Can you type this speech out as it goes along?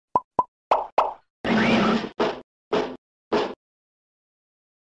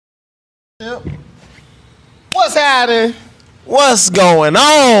Yep. What's happening? What's going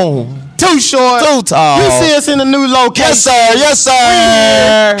on? Too short. Too tall. You see us in the new location. Yes,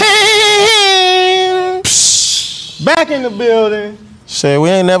 sir. Yes, sir. Back in the building. Shit, we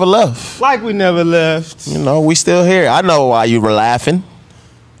ain't never left. Like we never left. You know, we still here. I know why you were laughing.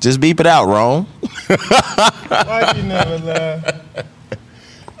 Just beep it out, Rome. Like you never left.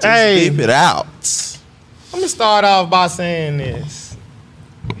 Just beep it out. I'm going to start off by saying this.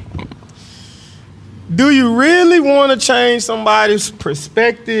 Do you really want to change somebody's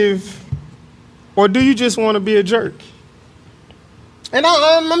perspective, or do you just want to be a jerk? And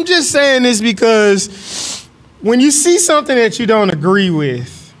I'm just saying this because when you see something that you don't agree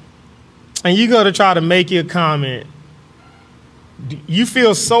with and you go to try to make your comment, you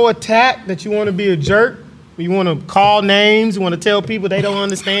feel so attacked that you want to be a jerk? You want to call names? You want to tell people they don't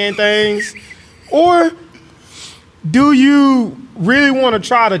understand things? Or do you really want to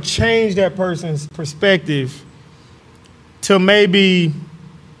try to change that person's perspective to maybe,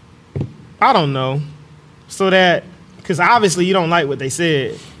 I don't know, so that, because obviously you don't like what they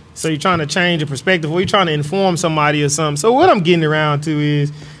said, so you're trying to change the perspective, or you're trying to inform somebody or something. So what I'm getting around to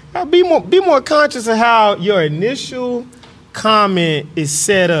is be more conscious of how your initial comment is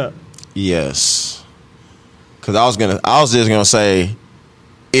set up. Yes. Because I was just gonna say,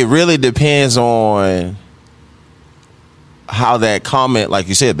 it really depends on how that comment, like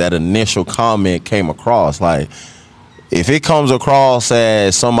you said, that initial comment came across. Like, if it comes across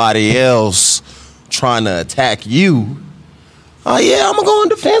as somebody else trying to attack you, oh yeah, I'm gonna go in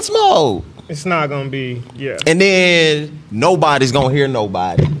defense mode. It's not gonna be, yeah. And then nobody's gonna hear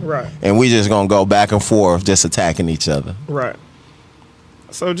nobody. Right. And we just gonna go back and forth, just attacking each other. Right.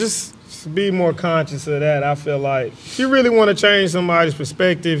 So just be more conscious of that. I feel like if you really want to change somebody's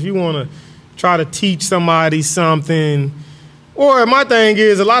perspective, you want to try to teach somebody something. Or my thing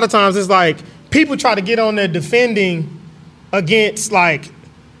is, a lot of times it's like people try to get on there defending against, like,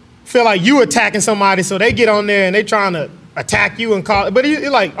 feel like you attacking somebody, so they get on there and they trying to attack you and call it. But you're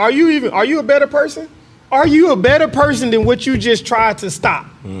like, are you a better person? Are you a better person than what you just tried to stop?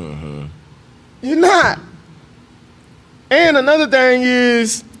 Mm-hmm. You're not. And another thing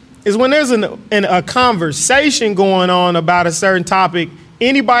is when there's a conversation going on about a certain topic,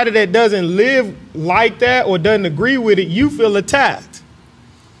 anybody that doesn't live like that or doesn't agree with it, you feel attacked.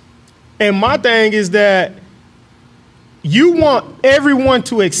 And my thing is that you want everyone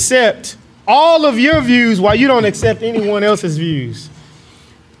to accept all of your views while you don't accept anyone else's views.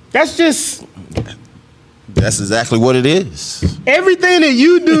 That's exactly what it is. Everything that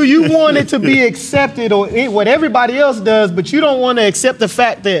you do, you want it to be accepted, or what everybody else does, but you don't want to accept the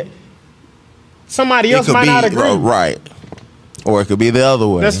fact that somebody else might not agree. Right. Or it could be the other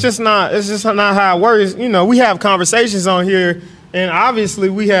way. It's just not how it works. You know, we have conversations on here, and obviously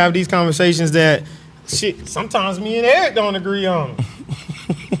we have these conversations that sometimes me and Eric don't agree on.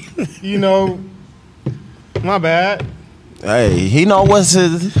 You know, my bad. Hey, he know what's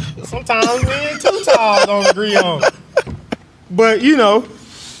his. Sometimes me and Too Tall don't agree on. But, you know,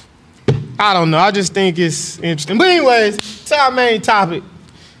 I don't know. I just think it's interesting. But anyways, to our main topic.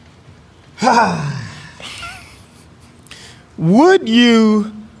 Would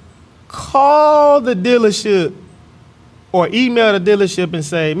you call the dealership or email the dealership and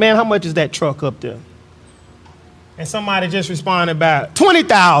say, man, how much is that truck up there? And somebody just responded back,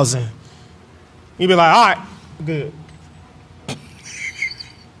 $20,000. You'd be like, all right, good.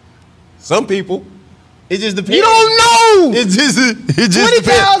 Some people, it just depends. You don't know. It just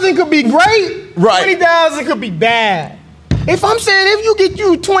 20,000 could be great. Right. 20,000 could be bad. If I'm saying if you get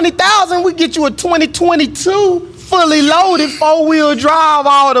you 20,000, we get you a 2022 fully loaded 4-wheel drive,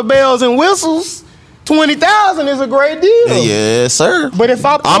 all the bells and whistles. 20,000 is a great deal. Yes, sir. But if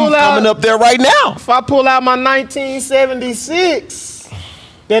I'm coming up there right now. If I pull out my 1976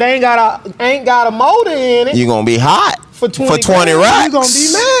 that ain't got a motor in it, you're gonna be hot for 20 racks. You're gonna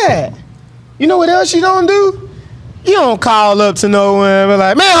be mad. You know what else you don't do? You don't call up to no one and be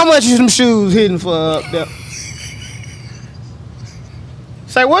like, man, how much is them shoes hitting for up there?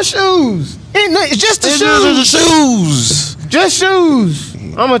 Say, what shoes? It's just the shoes. Just shoes.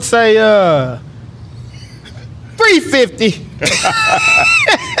 I'm gonna say 350.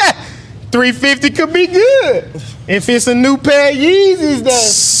 350 could be good. If it's a new pair of Yeezys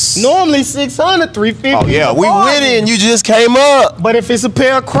that's normally 600, 350. Oh yeah, we winning. You just came up. But if it's a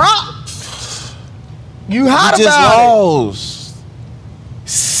pair of Crocs, you hot you just about lost. it.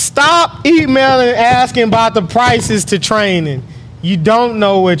 Stop emailing and asking about the prices to training. You don't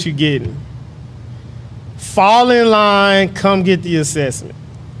know what you're getting. Fall in line, come get the assessment.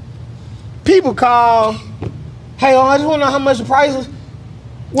 People call, hey, I just want to know how much the price is.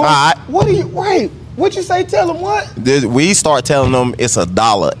 Well, All right. what do you wait? What'd you say? Tell them what? We start telling them it's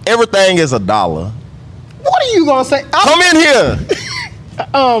 $1. Everything is $1. What are you gonna say? Come in here.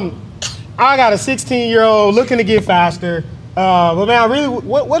 I got a 16-year-old looking to get faster. But man, really,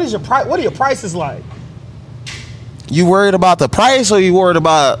 what is your price? What are your prices like? You worried about the price or you worried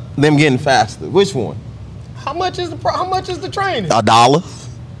about them getting faster? Which one? How much is the training? $1.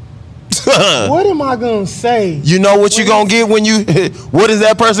 What am I gonna say? You know what you gonna get when you? What is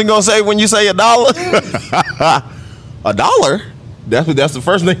that person gonna say when you say $1? $1? That's the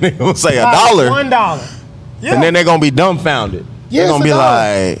first thing they gonna say. $1. $1. Yeah. And then they're gonna be dumbfounded. Yeah, They're gonna be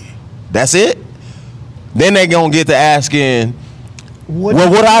like, "That's it." Then they gonna get to asking, What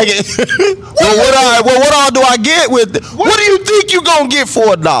what I get? what all do I get with it? What do you think you gonna get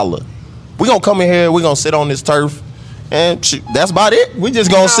for $1? We gonna come in here. We gonna sit on this turf, and that's about it. We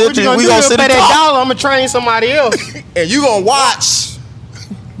just gonna sit there. We gonna sit pay and that talk. $1. I'm gonna train somebody else And you gonna watch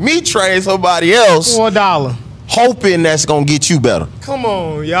me train somebody else, for $1. hoping that's gonna get you better. Come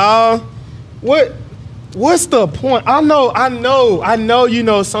on, y'all. What's the point? I know. You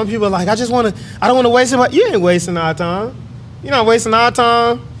know, some people are like, I don't want to waste it. You ain't wasting our time. You're not wasting our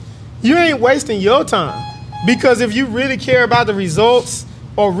time. You ain't wasting your time. Because if you really care about the results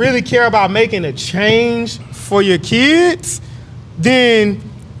or really care about making a change for your kids, then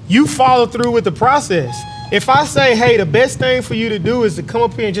you follow through with the process. If I say, hey, the best thing for you to do is to come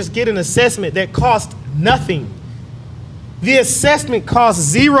up here and just get an assessment that costs nothing. The assessment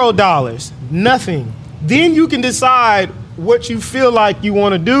costs $0, nothing. Then you can decide what you feel like you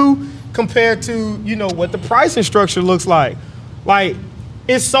want to do compared to, you know, what the pricing structure looks like. Like,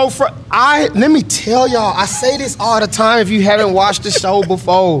 it's so let me tell y'all, I say this all the time if you haven't watched the show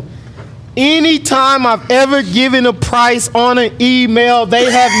before. Anytime I've ever given a price on an email,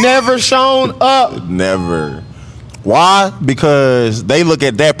 they have never shown up. Never. Why? Because they look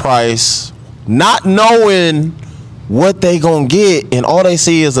at that price not knowing what they gonna get, and all they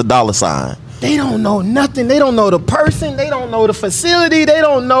see is a $sign. They don't know nothing. They don't know the person. They don't know the facility. They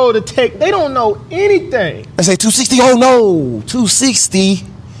don't know the tech. They don't know anything. They say 260. Oh no, 260.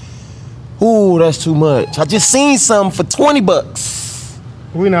 Ooh, that's too much. I just seen something for $20.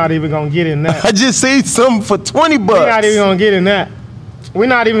 We're not even gonna get in that. I just seen something for $20. We're not even gonna get in that. We're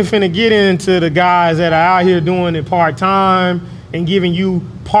not even finna get into the guys that are out here doing it part-time and giving you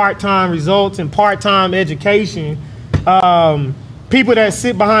part-time results and part-time education. People that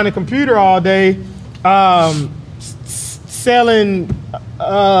sit behind a computer all day, selling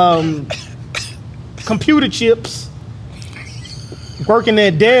computer chips, working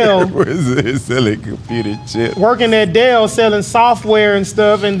at Dell. What is it? Selling computer chips. Working at Dell, selling software and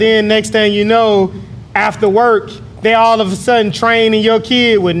stuff, and then next thing you know, after work, they all of a sudden training your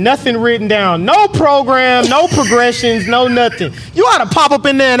kid with nothing written down, no program, no progressions, no nothing. You ought to pop up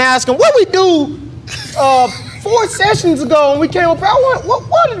in there and ask them, what we do 4 sessions ago when we came up,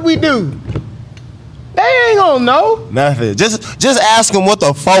 what did we do? They ain't gonna know. Nothing. Just ask them what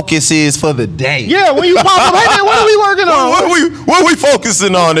the focus is for the day. Yeah, when you pop up, hey man, what are we working on? What are we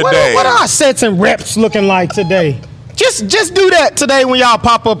focusing on today? What are our sets and reps looking like today? Just do that today when y'all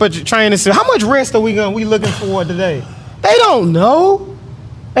pop up at your training center. How much rest are we looking for today? They don't know.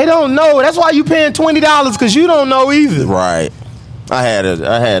 They don't know. That's why you paying $20 because you don't know either. Right. I had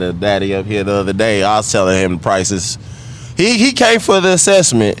a daddy up here the other day. I was telling him the prices. He came for the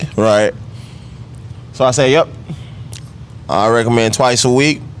assessment, right? So I said, yep. I recommend twice a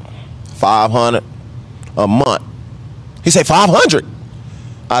week, $500 a month. He said, $500.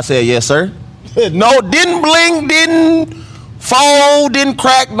 I said, yes, sir. No, didn't blink, didn't fold, didn't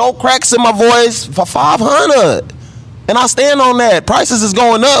crack, no cracks in my voice for $500. And I stand on that. Prices is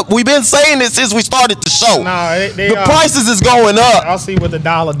going up. We've been saying this since we started the show. Nah, the prices is going up. Y'all see what the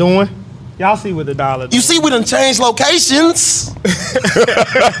dollar doing? Y'all see what the dollar doing? You see we done changed locations.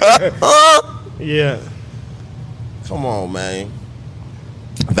 Yeah. Come on, man.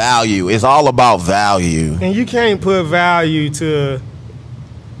 Value. It's all about value. And you can't put value to...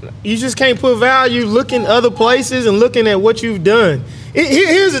 You just can't put value looking other places and looking at what you've done.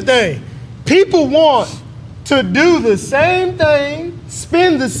 Here's the thing. People want to do the same thing,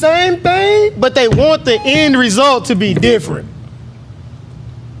 spend the same thing, but they want the end result to be different.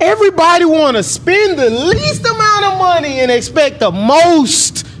 Everybody want to spend the least amount of money and expect the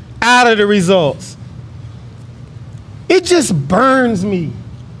most out of the results. It just burns me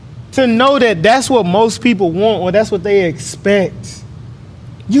to know that that's what most people want or that's what they expect.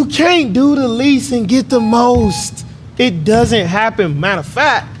 You can't do the least and get the most. It doesn't happen. Matter of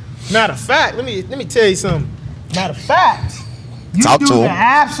fact, let me tell you something. Matter of fact, you do the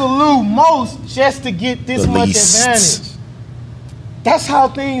absolute most just to get this much advantage. That's how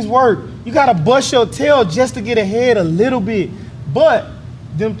things work. You gotta bust your tail just to get ahead a little bit. But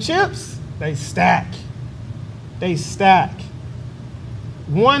them chips, they stack. They stack.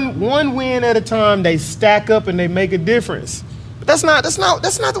 One win at a time, they stack up and they make a difference. But that's not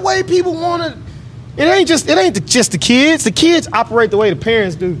the way people wanna. It ain't just the kids. The kids operate the way the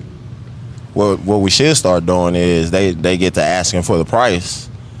parents do. What we should start doing is they get to asking for the price.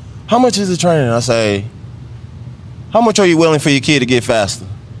 How much is the training? I say, how much are you willing for your kid to get faster?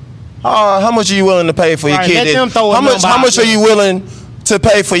 How much are you willing to pay for your kid? How much are you willing to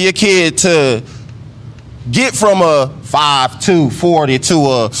pay for your kid to get from a 5.2 40 to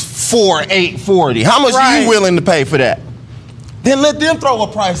a 4.8 40? How much are you willing to pay for that? Then let them throw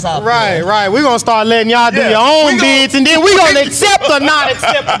a price out there. Right. We're going to start letting y'all do your own bids, and then we're going to accept or not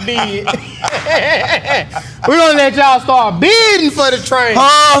accept a bid. We're going to let y'all start bidding for the train.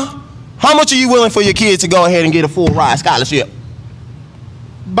 How much are you willing for your kids to go ahead and get a full ride scholarship?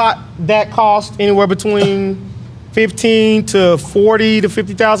 But that costs anywhere between $15,000 to $40,000 to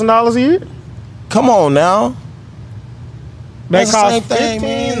 $50,000 a year. Come on now. That costs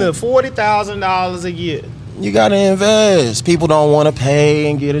 $15,000 to $40,000 a year. You gotta invest. People don't want to pay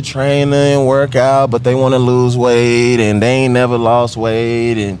and get a trainer and work out, but they want to lose weight and they ain't never lost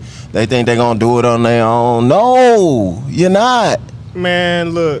weight and they think they're gonna do it on their own. No, you're not. Man,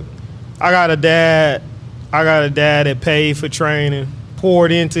 look, I got a dad that paid for training,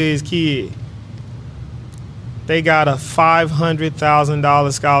 poured into his kid. They got a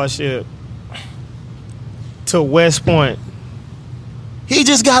 $500,000 scholarship to West Point. He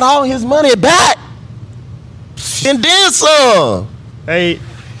just got all his money back. And then some. Hey,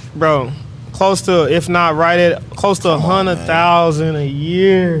 bro, close to, if not right at, close to 100,000 a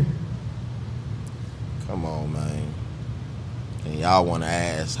year. Come on, man. And y'all want to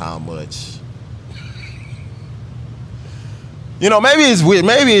ask how much? You know, maybe it's weird.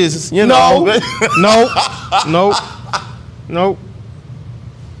 Maybe it's, you know. Nope.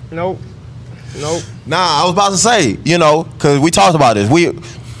 Nah, I was about to say, you know, because we talked about this.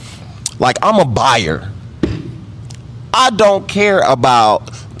 I'm a buyer. I don't care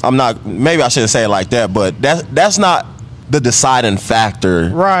about, maybe I shouldn't say it like that, but that's not the deciding factor.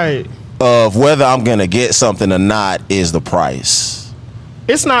 Right. Of whether I'm going to get something or not is the price.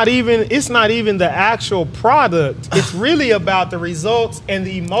 It's not even the actual product. It's really about the results and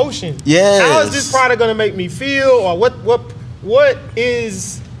the emotion. Yes. How is this product going to make me feel, or what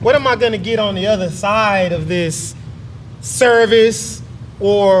am I going to get on the other side of this service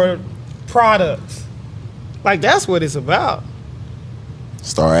or product? Like, that's what it's about.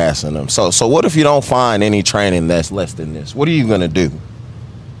 Start asking them. So what if you don't find any training that's less than this? What are you gonna do?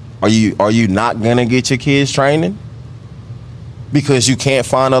 Are you not gonna get your kids training because you can't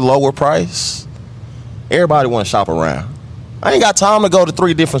find a lower price? Everybody want to shop around. I ain't got time to go to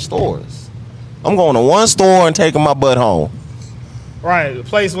 3 different stores. I'm going to one store and taking my butt home. Right, the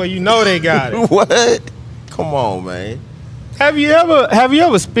place where you know they got it. What? Come on, man. Have you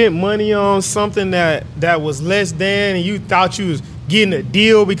ever spent money on something that was less than and you thought you was getting a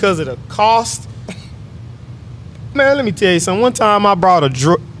deal because of the cost? Man, let me tell you something. One time I brought a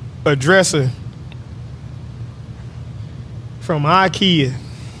dresser from IKEA.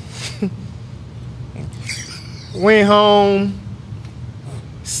 Went home,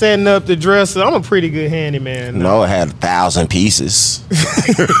 setting up the dresser. I'm a pretty good handyman. No, it had 1,000 pieces.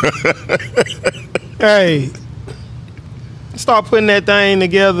 Hey. Start putting that thing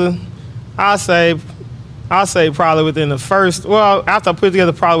together. I say probably within the first, after I put it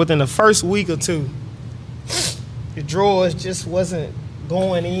together, probably within the first week or 2. The drawers just wasn't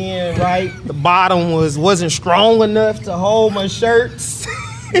going in right. The bottom wasn't strong enough to hold my shirts.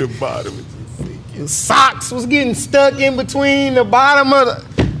 The bottom was the socks was getting stuck in between the bottom of the.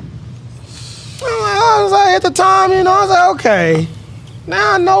 I was like, at the time, I was like, okay,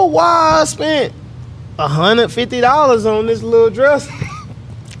 now I know why I spent $150 on this little dress.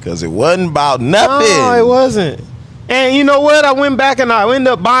 Because it wasn't about nothing. No, it wasn't. And you know what? I went back and I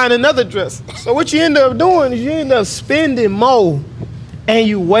ended up buying another dress. So what you end up doing is you end up spending more and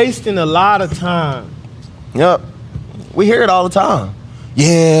you wasting a lot of time. Yep. We hear it all the time.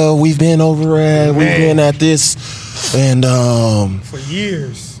 Yeah, we've been over at, we've been at this, and for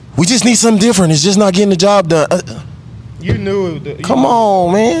years. We just need something different. It's just not getting the job done. You knew it. Come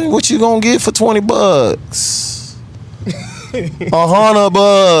on, man. What you gonna get for $20?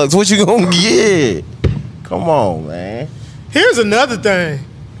 $100. What you gonna get? Come on, man. Here's another thing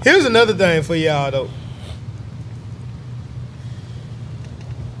for y'all though.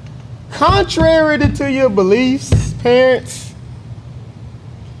 Contrary to your beliefs, parents,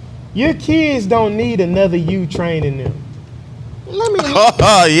 your kids don't need another you training them. Let me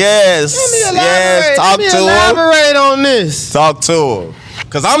Oh, yes. Yes. Talk to him. Elaborate on this. Talk to him.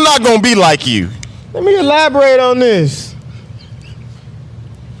 Because I'm not going to be like you. Let me elaborate on this.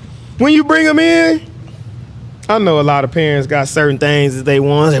 When you bring them in, I know a lot of parents got certain things that they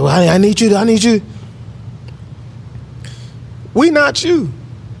want. Say, well, I need you. We not you.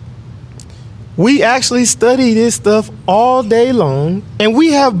 We actually study this stuff all day long, and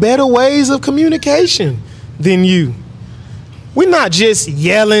we have better ways of communication than you. We're not just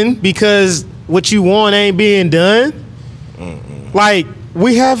yelling because what you want ain't being done. Like,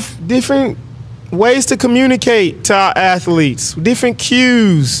 we have different ways to communicate to our athletes, different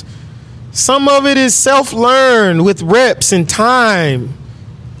cues. Some of it is self-learned with reps and time,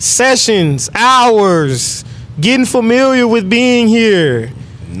 sessions, hours, getting familiar with being here.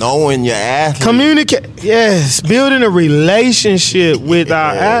 Knowing your athlete. Communicate, yes, building a relationship with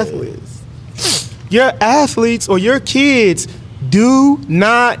our athletes. Your athletes or your kids do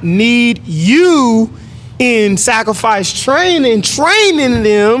not need you in sacrifice training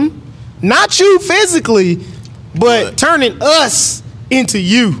them, not you physically, but turning us into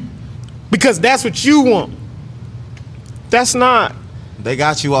you. Because that's what you want. That's not. They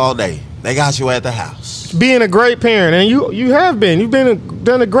got you all day. They got you at the house. Being a great parent, and you have been. You've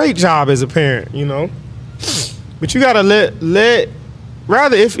done a great job as a parent, you know. But you gotta let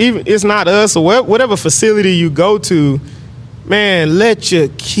rather if even it's not us or whatever facility you go to, man, let your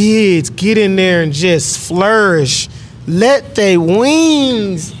kids get in there and just flourish. Let their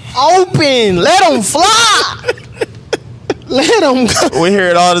wings open. Let them fly. Let them go. We hear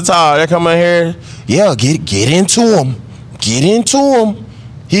it all the time. They come in here. Yeah, get into him. Get into him.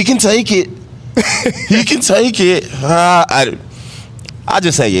 He can take it. He can take it. I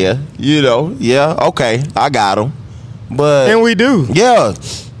just say, yeah. You know, yeah, okay. I got him. But and we do. Yeah.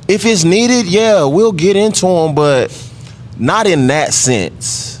 If it's needed, yeah, we'll get into him, but not in that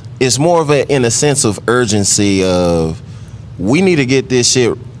sense. It's more of in a sense of urgency of we need to get this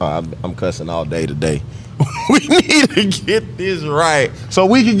shit. I'm cussing all day today. We need to get this right so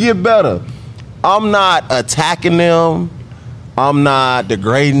we can get better. I'm not attacking them. I'm not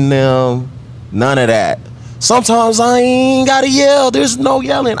degrading them. None of that. Sometimes I ain't gotta yell. There's no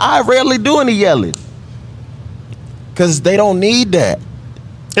yelling. I rarely do any yelling. Because they don't need that.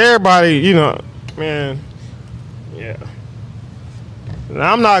 Everybody, you know, man, yeah.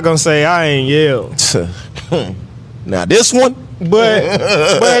 I'm not gonna say I ain't yelled. Now this one, but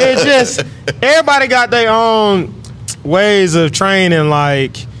it's just everybody got their own ways of training,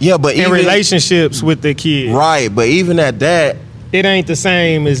 like but in relationships with the kids, right? But even at that, it ain't the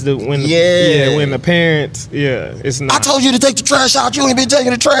same as when the parents, it's not. I told you to take the trash out. You ain't been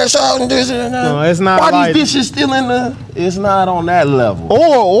taking the trash out and this and that. No, it's not. Why like, these bitches still in the? It's not on that level.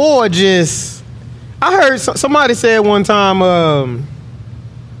 Or just, I heard somebody said one time.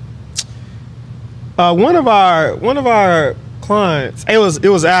 One of our clients, it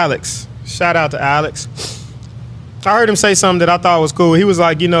was Alex. Shout out to Alex. I heard him say something that I thought was cool. He was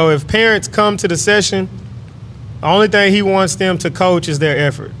like, you know, if parents come to the session, the only thing he wants them to coach is their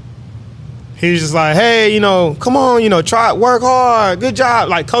effort. He's just like, hey, you know, come on, you know, try, work hard, good job,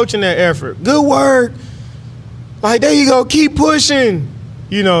 like coaching their effort. Good work. Like, there you go, keep pushing.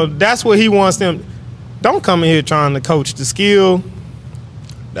 You know, that's what he wants them. Don't come in here trying to coach the skill.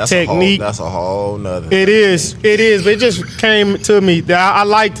 That's technique. That's a whole nother thing. It is, but it just came to me that I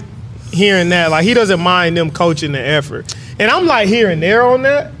liked hearing that. Like, he doesn't mind them coaching the effort. And I'm like here and there on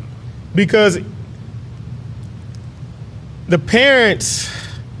that because the parents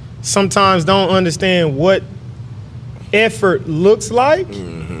sometimes don't understand what effort looks like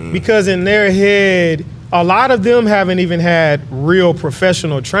because in their head, a lot of them haven't even had real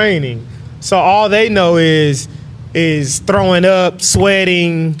professional training. So all they know is throwing up,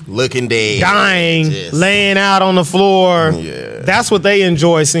 sweating, looking dead, dying, laying out on the floor. Yeah. That's what they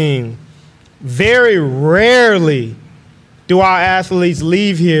enjoy seeing. Very rarely do our athletes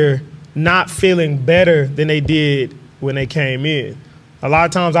leave here not feeling better than they did when they came in. A lot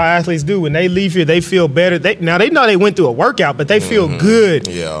of times our athletes do. When they leave here, they feel better. Now, they know they went through a workout, but they feel good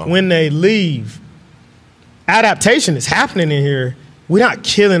when they leave. Adaptation is happening in here. We're not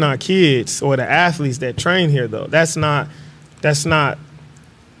killing our kids or the athletes that train here, though. That's not our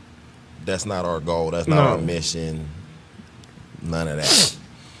goal. That's not our mission. None of that.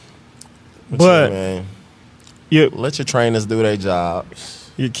 But man, let your trainers do their job.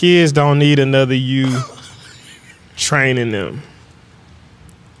 Your kids don't need another you training them.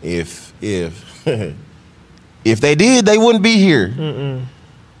 If they did, they wouldn't be here.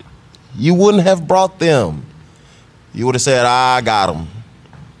 You wouldn't have brought them. You would have said, I got them.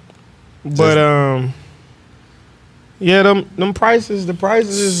 But Yeah, them prices, the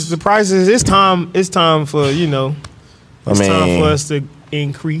prices. It's time for It's time for us to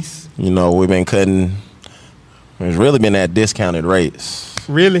increase. We've been cutting. It's really been at discounted rates.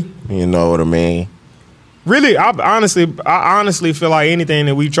 Really? You know what I mean? Really, I honestly feel like anything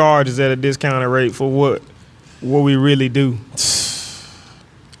that we charge is at a discounted rate for what we really do.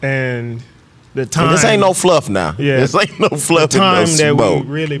 And the time. And this ain't no fluff now. Yeah, this ain't no fluff. The time no that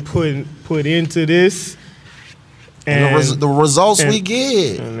we really put into this. And the results we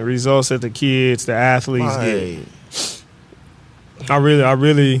get. And the results that the kids, the athletes get. I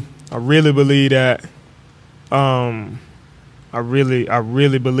really believe that. I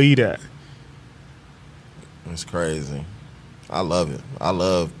really believe that. It's crazy. I love it. I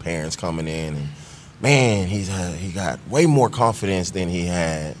love parents coming in and, man, he got way more confidence than he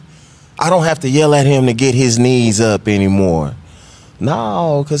had. I don't have to yell at him to get his knees up anymore.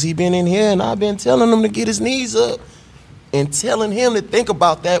 No, because he been in here and I've been telling him to get his knees up and telling him to think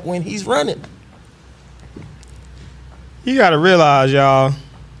about that when he's running. You got to realize, y'all,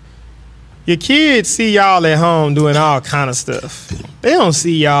 your kids see y'all at home doing all kind of stuff. They don't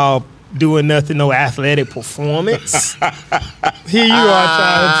see y'all doing nothing, no athletic performance. Here you are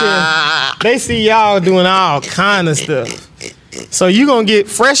trying to tell. They see y'all doing all kind of stuff. So you going to get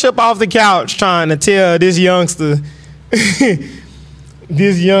fresh up off the couch trying to tell this youngster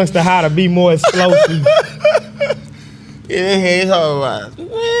how to be more explosive. Yeah, he's man,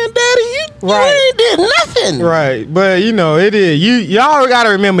 Daddy, you ain't did nothing. Right, but it is. Y'all got to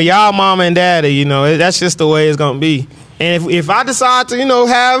remember, y'all mama and daddy, that's just the way it's going to be. And if I decide to,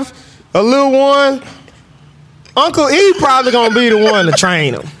 have a little one, Uncle E probably going to be the one to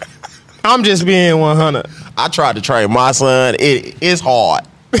train him. I'm just being 100. I tried to train my son. It's hard.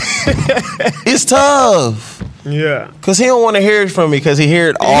 It's tough. Yeah. Because he don't want to hear it from me because he hear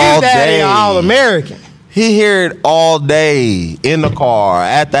it all His daddy day. All-American. He hear it all day, in the car,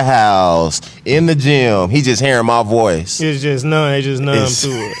 at the house, in the gym. He just hearing my voice. It's just numb. They just numb to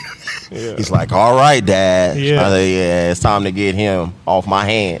it. Yeah. He's like, all right, Dad. Yeah. I said, yeah, it's time to get him off my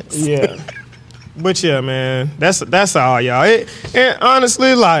hands. Yeah. But yeah, man, that's all, y'all. And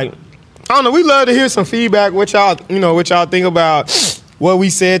honestly, like, I don't know, we love to hear some feedback, what y'all think about what we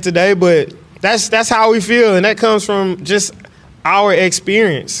said today, but that's how we feel, and that comes from just our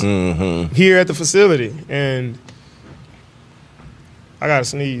experience here at the facility. And I gotta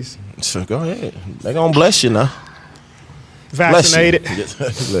sneeze. So go ahead. They're gonna bless you now. Vaccinated.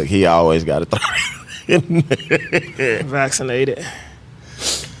 Look, he always got to throw it. Vaccinated.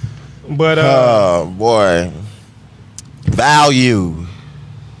 But oh boy, value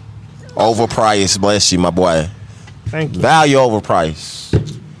over price. Bless you, my boy. Thank you. Value over price.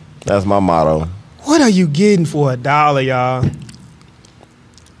 That's my motto. What are you getting for $1, y'all?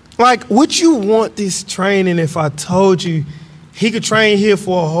 Like, would you want this training if I told you he could train here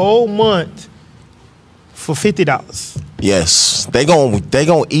for a whole month for $50? Yes, they gonna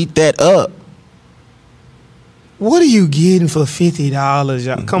eat that up. What are you getting for $50,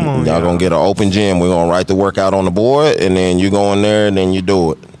 y'all? Come on, y'all gonna get an open gym. We're gonna write the workout on the board, and then you go in there, and then you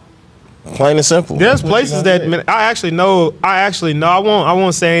do it. Plain and simple. There's places that I actually know. I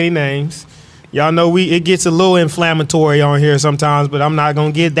won't say any names. Y'all know it gets a little inflammatory on here sometimes, but I'm not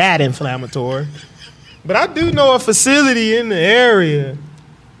gonna get that inflammatory. But I do know a facility in the area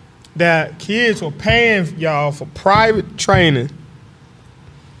that kids were paying y'all for private training,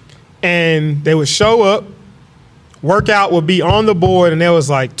 and they would show up, workout would be on the board, and there was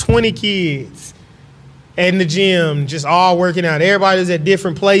like 20 kids in the gym just all working out. Everybody's at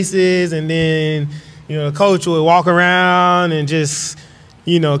different places, and then the coach would walk around and just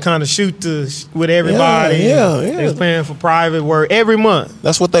kind of shoot with everybody. Yeah. They was paying for private work every month.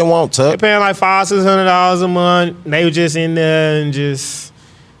 That's what they want, Tuck. They're paying like $500-$600 a month. They were just in there and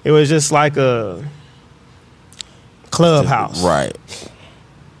it was just like a clubhouse. Right.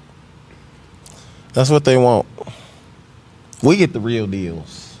 That's what they want. We get the real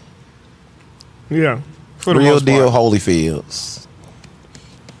deals. Yeah. For the real most deal part. Holyfields.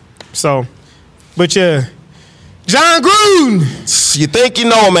 So, but yeah, John Gruden. You think you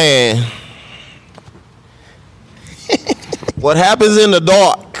know, man. What happens in the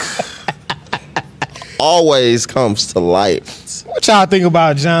dark always comes to light. What y'all think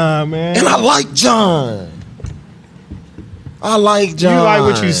about John, man? And I like John. You like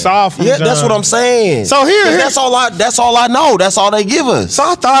what you saw from John. That's what I'm saying. So here, that's all I know. That's all they give us. So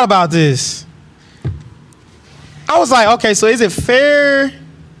I thought about this. I was like, okay, so is it fair?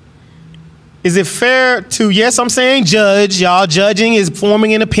 Is it fair to, yes, I'm saying judge, y'all. Judging is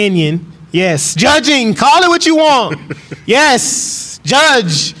forming an opinion. Yes, judging. Call it what you want. Yes,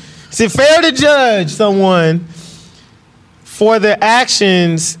 judge. Is it fair to judge someone for their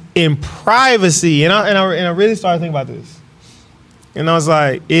actions in privacy. And I really started thinking about this. And I was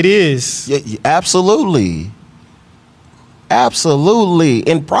like, it is. Yeah, absolutely. Absolutely.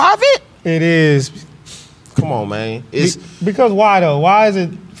 In private? It is. Come on, man. It's because why though? Why is it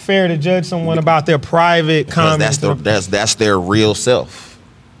fair to judge someone about their private comments? That's their real self.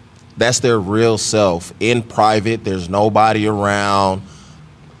 That's their real self. In private, there's nobody around.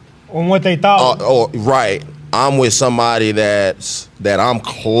 On what they thought. Right. I'm with somebody that I'm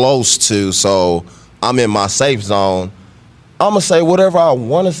close to, so I'm in my safe zone. I'm gonna say whatever I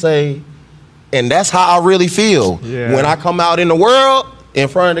want to say, and that's how I really feel. Yeah. When I come out in the world, in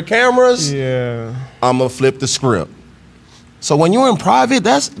front of the cameras, yeah, I'm gonna flip the script. So when you're in private,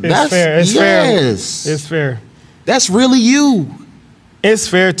 that's fair. It's yes, fair. It's fair. That's really you. It's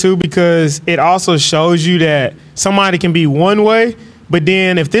fair too, because it also shows you that somebody can be one way, but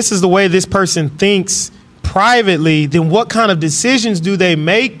then if this is the way this person thinks privately, then what kind of decisions do they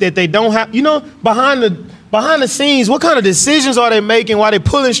make that they don't have? You know, behind the scenes, what kind of decisions are they making while they're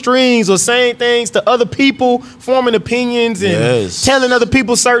pulling strings or saying things to other people, forming opinions and telling other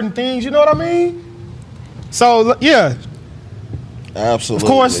people certain things? You know what I mean? So, yeah. Absolutely.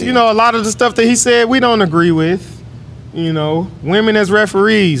 Of course, you know, a lot of the stuff that he said, we don't agree with. You know, women as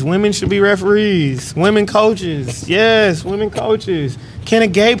referees. Women should be referees. Women coaches. Yes, women coaches. Can a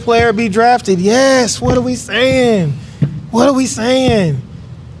gay player be drafted? Yes. What are we saying? What are we saying?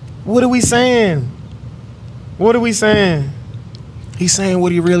 What are we saying? What are we saying? He's saying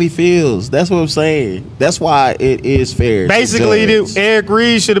what he really feels. That's what I'm saying. That's why it is fair. Basically, Eric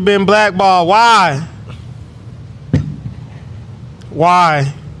Reed should have been blackballed. Why?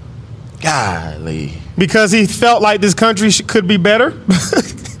 Why? Golly. Because he felt like this country could be better?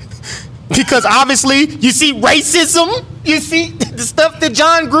 Because obviously, you see racism. You see the stuff that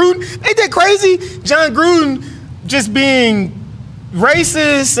John Gruden, ain't that crazy? John Gruden just being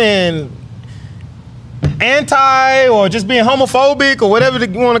racist and anti, or just being homophobic, or whatever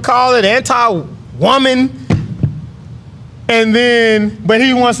you want to call it, anti-woman. And then, but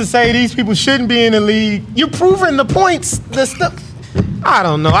he wants to say these people shouldn't be in the league. You're proving the points, the stuff. I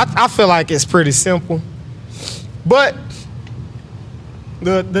don't know. I feel like it's pretty simple. But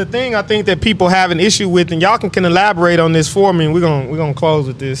the thing I think that people have an issue with, and y'all can elaborate on this for me, and we're gonna close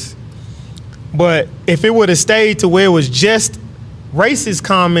with this. But if it would have stayed to where it was just racist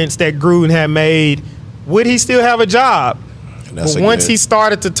comments that Gruden had made, would he still have a job? But once he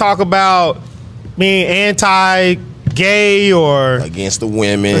started to talk about being anti-gay or against the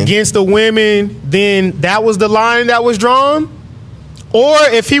women, then that was the line that was drawn? Or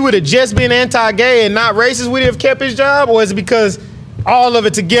if he would have just been anti-gay and not racist, would he have kept his job? Or is it because all of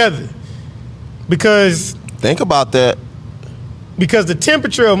it together? Because think about that. Because the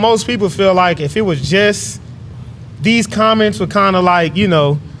temperature of most people feel like if it was just these comments were kind of like, you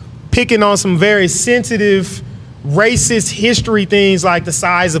know, picking on some very sensitive racist history things like the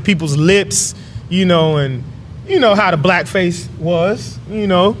size of people's lips, you know, and you know how the blackface was. You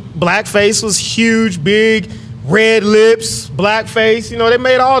know, blackface was huge, big, red lips, blackface. You know, they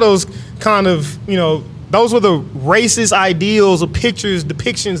made all those kind of, you know, those were the racist ideals or pictures,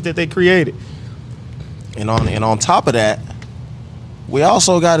 depictions that they created. And on top of that, we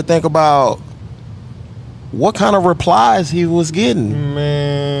also got to think about what kind of replies he was getting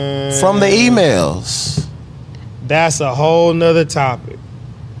from the emails. That's a whole nother topic.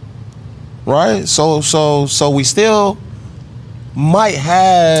 Right? So we still might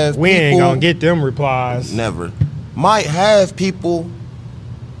have We ain't gonna get them replies. Never. Might have people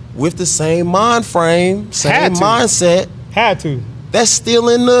with the same mind frame, same mindset. Had to. That's still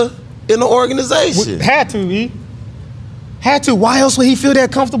in the organization. Had to, E. Had to. Why else would he feel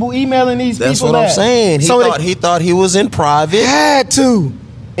that comfortable emailing these people? That's what I'm saying. He thought he was in private. Had to.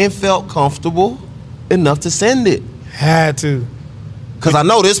 And felt comfortable enough to send it. Had to. Because I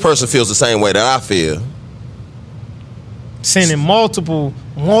know this person feels the same way that I feel. Sending multiple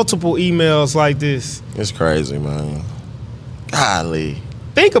emails like this. It's crazy, man. Golly.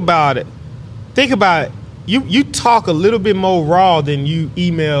 Think about it. Think about it. You talk a little bit more raw than you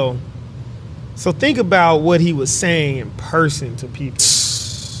email. So think about what he was saying in person to people.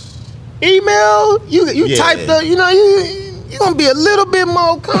 Email, you typed up, you know, you're gonna be a little bit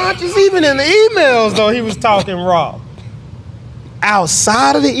more conscious. Even in the emails, though, he was talking raw.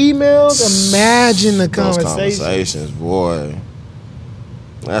 Outside of the emails, imagine the conversations, boy.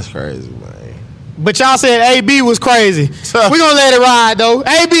 That's crazy, man. But y'all said AB was crazy. We gonna let it ride, though.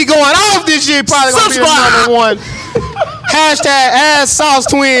 AB going off this shit, probably gonna be the #1. Hashtag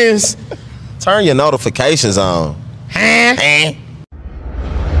 #AskSauceTwins. Turn your notifications on.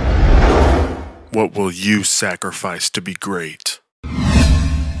 What will you sacrifice to be great?